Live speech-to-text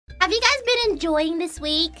guys been enjoying this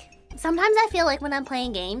week? Sometimes I feel like when I'm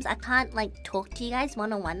playing games, I can't like talk to you guys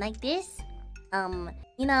one-on-one like this.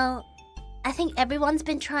 You know, I think everyone's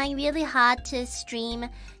been trying really hard to stream,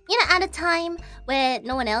 you know, at a time where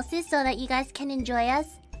no one else is, so that you guys can enjoy us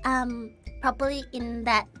properly in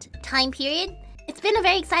that time period. It's been a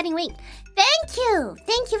very exciting week. Thank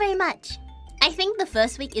you very much. I think the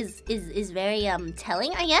first week is very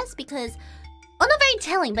telling, I guess, because, well, not very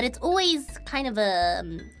telling, but it's always kind of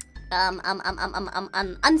a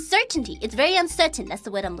uncertainty. It's very uncertain. That's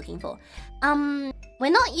the word I'm looking for. We're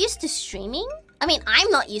not used to streaming. I mean, I'm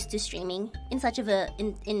not used to streaming in such of a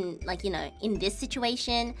like, you know, in this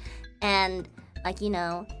situation, and like, you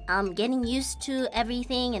know, getting used to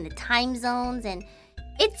everything and the time zones, and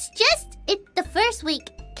it's just the first week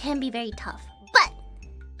can be very tough. But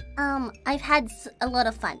I've had a lot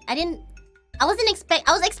of fun. I was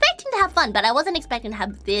expecting to have fun, but I wasn't expecting to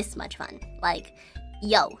have this much fun. Like,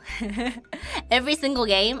 yo, every single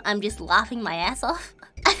game, I'm just laughing my ass off.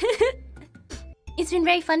 It's been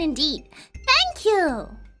very fun indeed. Thank you.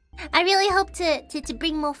 I really hope to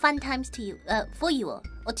bring more fun times to you, for you all,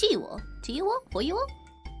 or to you all, for you all.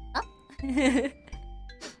 Huh?